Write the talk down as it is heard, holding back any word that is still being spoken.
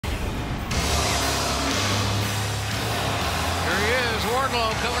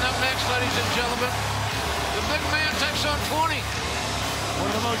Wardlow coming up next, ladies and gentlemen. The big man takes on 20. One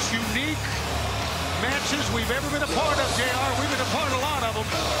of the most unique matches we've ever been a part of, JR. We've been a part of a lot of them.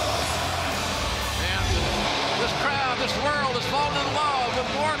 And this crowd, this world is falling in love with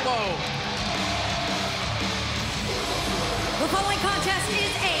Wardlow. The following contest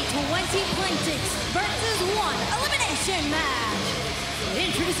is a 20 plaintiffs versus 1 elimination match.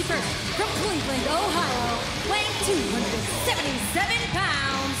 Introducing first, from Cleveland, Ohio, weighing 277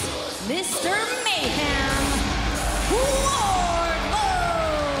 pounds, Mr. Mayhen, Wardlow.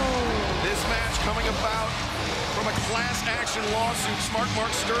 This match coming about from a class action lawsuit Smart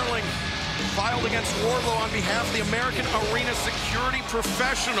Mark Sterling filed against Wardlow on behalf of the American Arena Security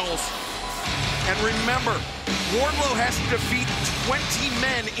Professionals. And remember, Wardlow has to defeat 20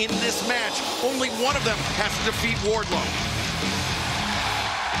 men in this match. Only one of them has to defeat Wardlow.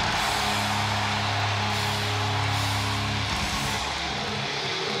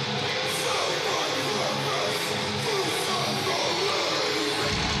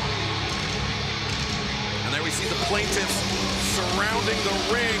 And there we see the plaintiffs surrounding the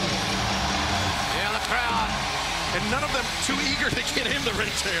ring. Yeah, the crowd. And none of them too eager to get in the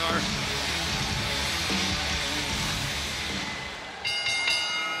ring, JR.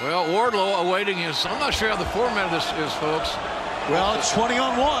 Well, Wardlow awaiting his. I'm not sure how the format of this is, folks. Well, it's 20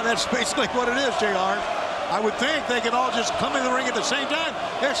 on 1. That's basically what it is, JR. I would think they can all just come in the ring at the same time.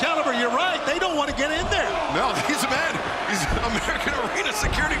 Excalibur, you're right. They don't want to get in there. No, he's a man. He's an American Arena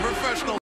Security Professional.